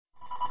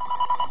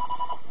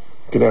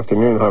Good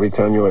afternoon,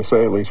 Hobbytown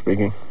USA, Lee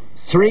speaking.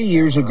 3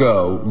 years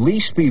ago,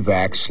 Lee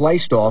Spivak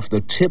sliced off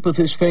the tip of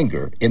his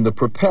finger in the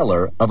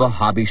propeller of a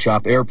hobby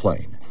shop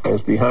airplane. I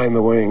was behind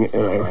the wing,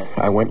 and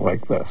I went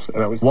like this.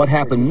 What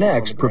happened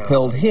next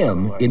propelled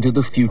him into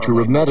the future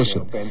of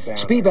medicine.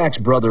 Spivak's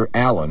brother,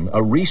 Alan,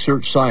 a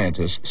research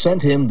scientist,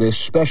 sent him this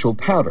special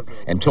powder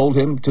and told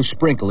him to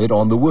sprinkle it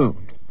on the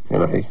wound.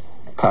 And I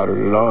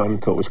powdered it on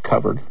until it was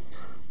covered.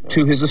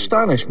 To his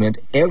astonishment,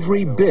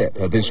 every bit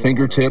of his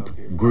fingertip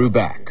grew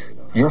back.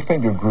 Your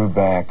finger grew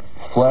back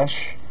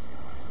flesh,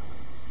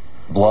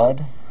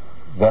 blood,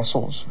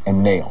 vessels,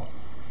 and nail.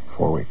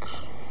 4 weeks.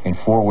 In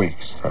 4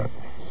 weeks. Right.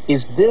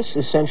 Is this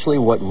essentially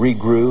what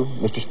regrew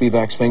Mr.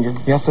 Spivak's finger?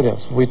 Yes, it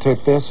is. We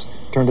took this,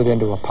 turned it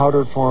into a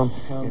powdered form.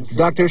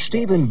 Dr.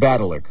 Stephen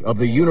Badalik of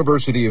the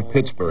University of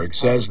Pittsburgh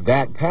says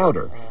that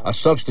powder, a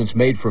substance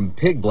made from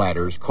pig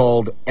bladders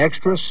called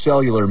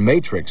extracellular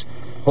matrix,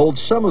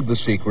 holds some of the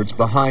secrets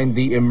behind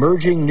the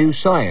emerging new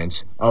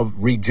science of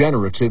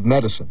regenerative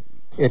medicine.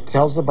 It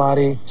tells the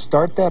body,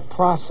 start that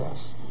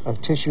process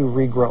of tissue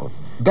regrowth.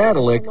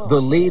 Badalik, the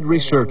lead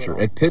researcher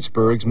at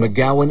Pittsburgh's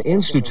McGowan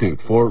Institute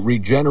for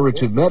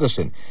Regenerative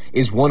Medicine,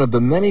 is one of the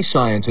many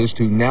scientists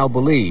who now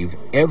believe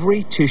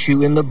every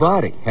tissue in the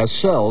body has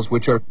cells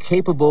which are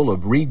capable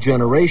of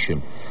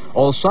regeneration.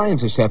 All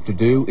scientists have to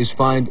do is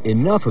find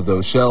enough of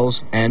those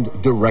cells and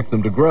direct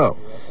them to grow.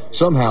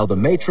 Somehow the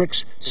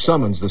matrix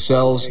summons the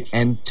cells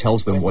and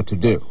tells them what to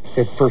do.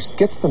 It first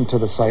gets them to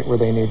the site where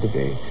they need to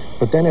be,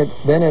 but then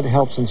it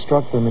helps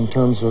instruct them in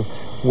terms of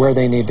where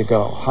they need to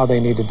go, how they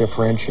need to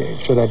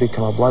differentiate. Should I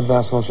become a blood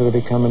vessel? Should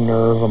I become a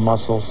nerve, a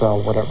muscle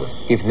cell, whatever?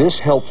 If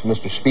this helps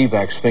Mr.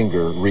 Spivak's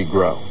finger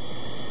regrow,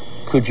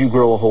 could you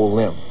grow a whole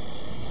limb?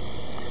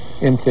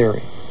 In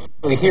theory.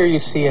 Here you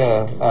see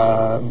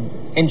a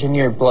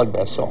engineered blood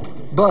vessel.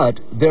 But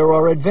there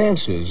are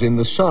advances in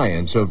the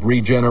science of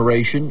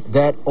regeneration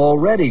that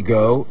already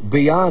go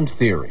beyond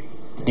theory.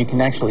 You can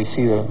actually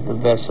see the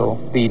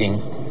vessel beating.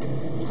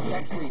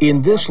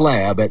 In this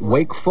lab at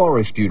Wake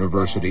Forest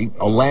University,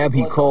 a lab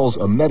he calls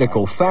a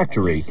medical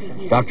factory,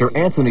 Dr.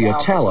 Anthony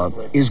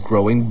Atala is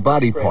growing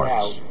body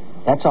parts.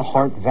 That's a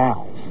heart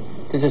valve.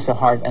 This is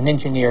an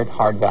engineered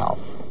heart valve.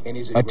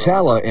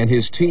 Atala and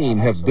his team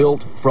have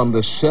built from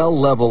the cell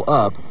level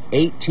up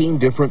 18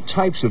 different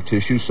types of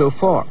tissue so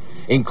far,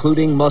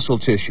 including muscle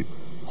tissue,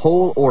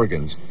 whole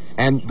organs,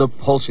 and the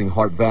pulsing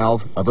heart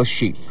valve of a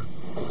sheep.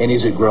 And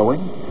is it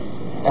growing?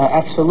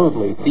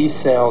 Absolutely. These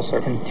cells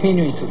are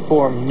continuing to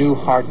form new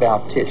heart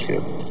valve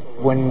tissue.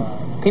 When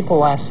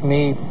people ask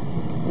me,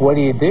 what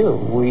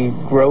do? We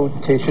grow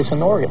tissues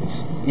and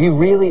organs. You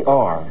really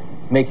are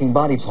making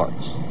body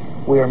parts.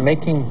 We are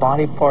making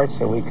body parts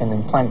that we can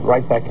implant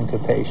right back into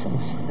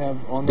patients.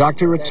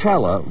 Dr.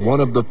 Atala,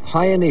 one of the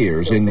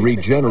pioneers in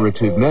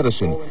regenerative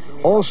medicine,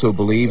 also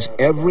believes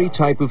every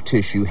type of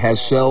tissue has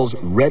cells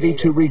ready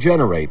to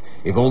regenerate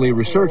if only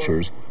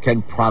researchers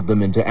can prod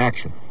them into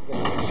action.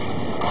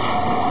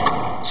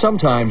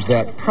 Sometimes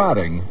that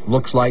prodding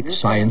looks like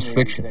science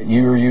fiction.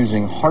 You're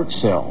using heart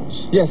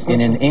cells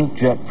in an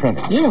inkjet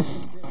printer. Yes.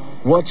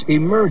 What's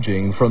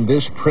emerging from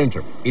this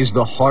printer is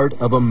the heart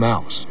of a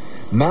mouse.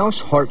 Mouse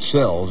heart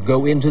cells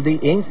go into the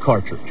ink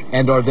cartridge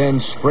and are then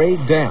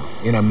sprayed down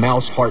in a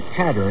mouse heart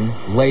pattern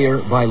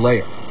layer by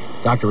layer.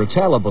 Dr.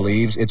 Atala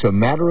believes it's a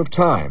matter of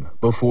time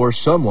before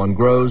someone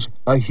grows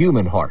a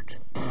human heart.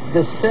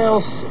 The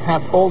cells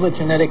have all the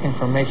genetic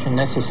information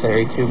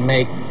necessary to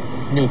make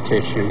new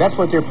tissue. That's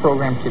what they're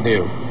programmed to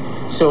do.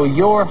 So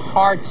your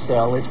heart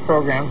cell is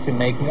programmed to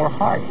make more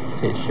heart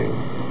tissue.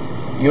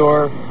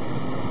 Your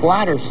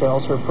bladder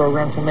cells are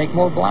programmed to make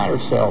more bladder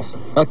cells.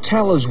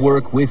 Atala's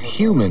work with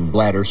human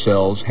bladder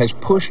cells has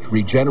pushed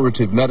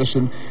regenerative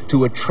medicine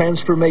to a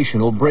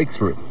transformational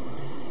breakthrough.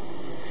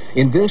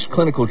 In this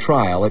clinical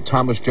trial at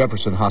Thomas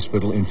Jefferson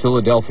Hospital in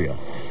Philadelphia,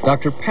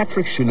 Dr.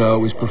 Patrick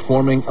Chenot is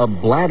performing a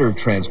bladder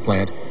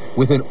transplant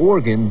with an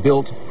organ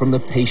built from the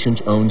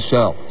patient's own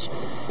cells.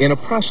 In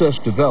a process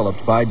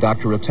developed by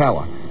Dr.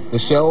 Atala, the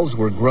cells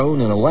were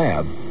grown in a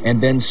lab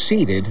and then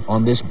seeded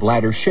on this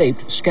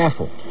bladder-shaped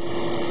scaffold.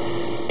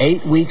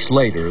 8 weeks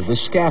later, the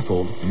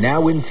scaffold,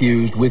 now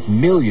infused with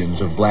millions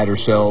of bladder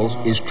cells,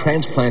 is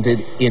transplanted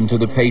into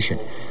the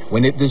patient.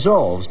 When it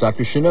dissolves,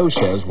 Dr. Chenot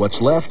says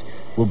what's left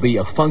will be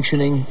a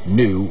functioning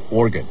new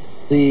organ.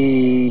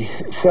 The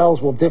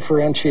cells will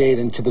differentiate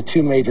into the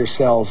two major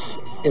cells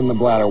in the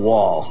bladder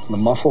wall, the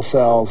muscle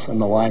cells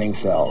and the lining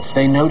cells.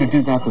 They know to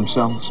do that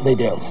themselves? They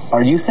do.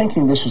 Are you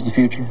thinking this is the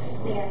future?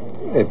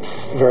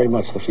 It's very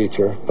much the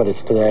future, but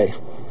it's today.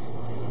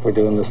 We're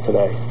doing this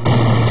today.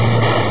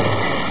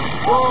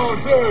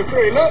 1, 2,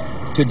 3, look!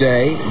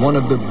 Today, one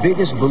of the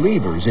biggest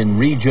believers in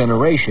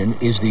regeneration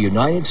is the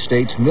United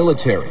States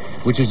military,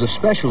 which is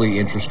especially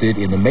interested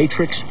in the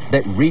matrix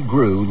that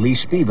regrew Lee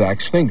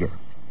Spivak's finger.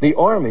 The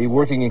Army,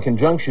 working in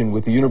conjunction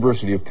with the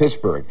University of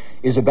Pittsburgh,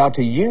 is about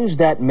to use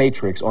that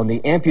matrix on the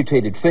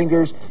amputated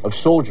fingers of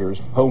soldiers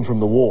home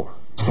from the war.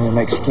 Can we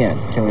make skin?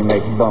 Can we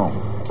make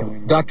bone?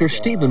 Dr.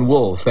 Stephen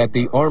Wolf at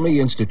the Army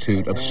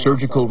Institute of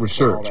Surgical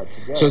Research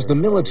says the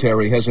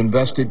military has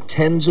invested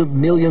tens of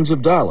millions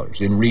of dollars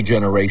in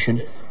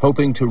regeneration,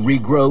 hoping to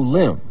regrow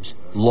limbs,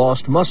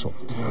 lost muscle,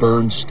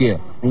 burned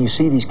skin. And you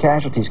see these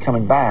casualties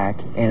coming back,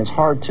 and it's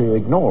hard to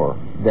ignore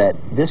that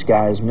this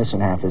guy is missing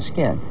half his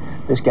skin.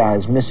 This guy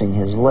is missing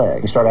his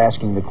leg. You start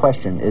asking the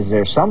question, is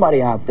there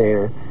somebody out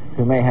there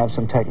who may have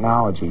some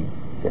technology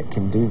that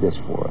can do this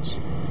for us?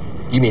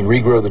 You mean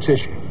regrow the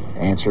tissue?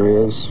 The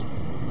answer is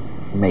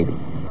maybe.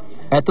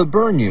 At the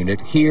burn unit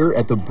here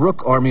at the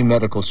Brooke Army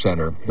Medical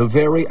Center, the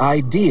very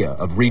idea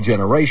of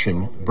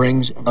regeneration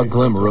brings a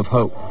glimmer of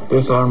hope.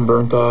 This arm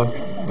burnt off,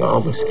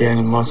 all the skin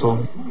and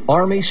muscle.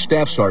 Army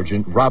Staff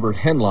Sergeant Robert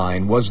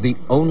Henline was the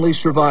only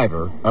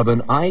survivor of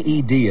an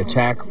IED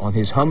attack on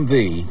his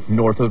Humvee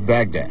north of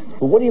Baghdad.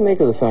 Well, what do you make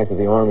of the fact that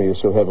the Army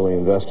is so heavily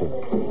invested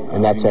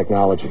in that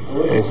technology?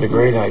 It's a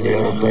great idea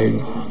that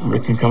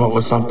they can come up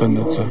with something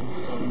that's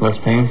less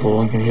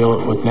painful and can heal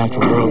it with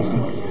natural growth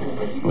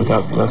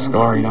without less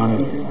scarring on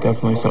it.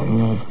 Definitely something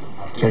to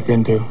check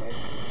into.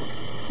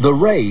 The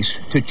race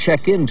to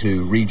check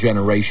into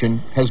regeneration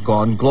has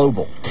gone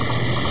global.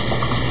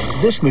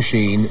 This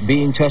machine,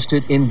 being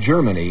tested in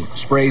Germany,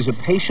 sprays a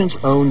patient's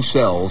own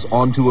cells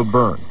onto a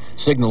burn,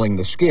 signaling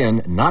the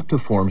skin not to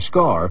form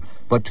scar,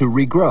 but to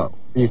regrow.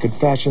 You could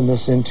fashion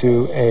this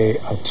into a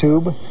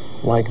tube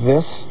like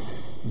this.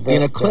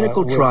 In a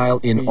clinical trial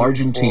in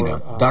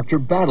Argentina, Dr.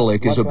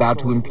 Badalik is about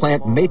to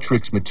implant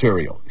matrix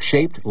material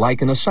shaped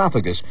like an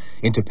esophagus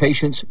into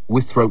patients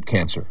with throat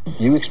cancer.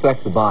 You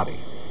expect the body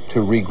to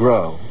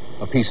regrow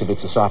a piece of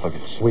its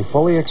esophagus? We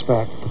fully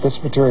expect that this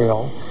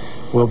material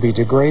will be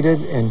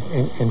degraded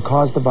and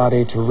cause the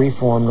body to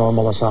reform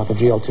normal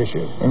esophageal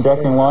tissue.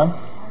 Injecting one?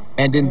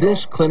 And in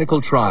this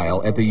clinical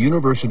trial at the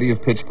University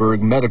of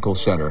Pittsburgh Medical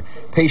Center,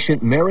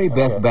 patient Mary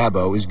Beth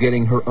Babbo is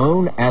getting her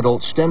own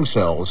adult stem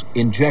cells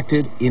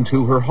injected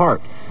into her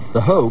heart.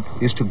 The hope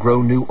is to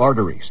grow new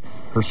arteries.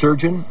 Her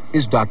surgeon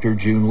is Dr.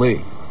 June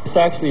Lee. It's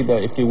actually,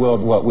 if you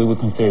will, what we would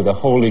consider the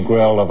holy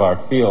grail of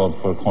our field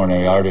for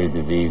coronary artery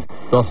disease.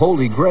 The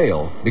holy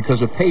grail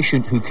because a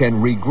patient who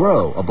can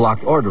regrow a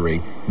blocked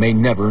artery may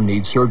never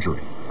need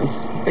surgery. It's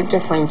a big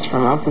difference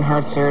from open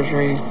heart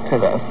surgery to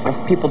this.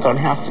 If people don't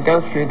have to go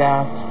through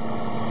that,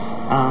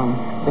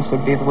 this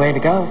would be the way to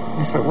go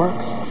if it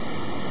works.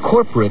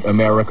 Corporate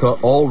America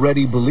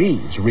already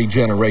believes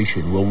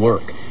regeneration will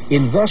work.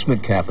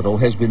 Investment capital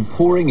has been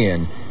pouring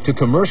in to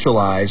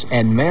commercialize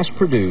and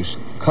mass-produce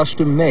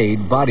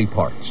custom-made body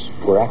parts.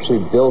 We're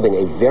actually building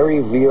a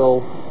very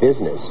real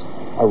business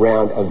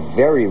around a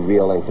very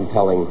real and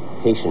compelling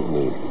patient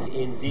need.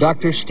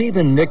 Dr.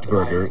 Stephen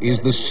Nichtberger is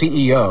the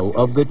CEO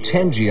of the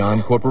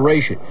Tengion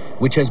Corporation,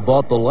 which has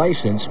bought the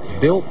license,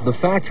 built the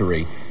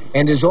factory,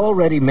 and is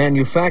already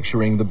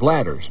manufacturing the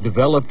bladders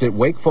developed at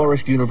Wake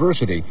Forest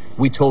University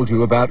we told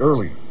you about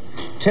earlier.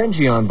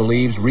 Tengion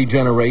believes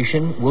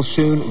regeneration will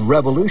soon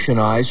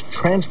revolutionize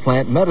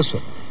transplant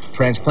medicine.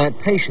 Transplant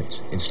patients,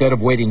 instead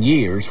of waiting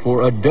years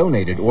for a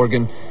donated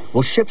organ,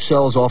 will ship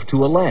cells off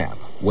to a lab,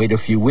 wait a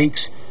few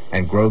weeks,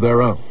 and grow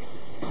their own.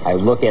 I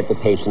look at the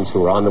patients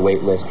who are on the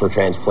wait list for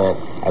transplant.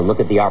 I look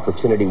at the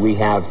opportunity we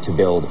have to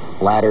build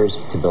bladders,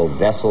 to build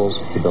vessels,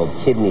 to build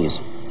kidneys.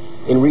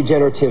 In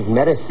regenerative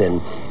medicine,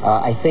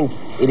 I think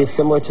it is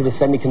similar to the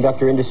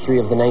semiconductor industry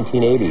of the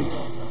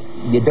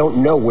 1980s. You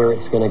don't know where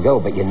it's going to go,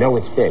 but you know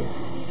it's big.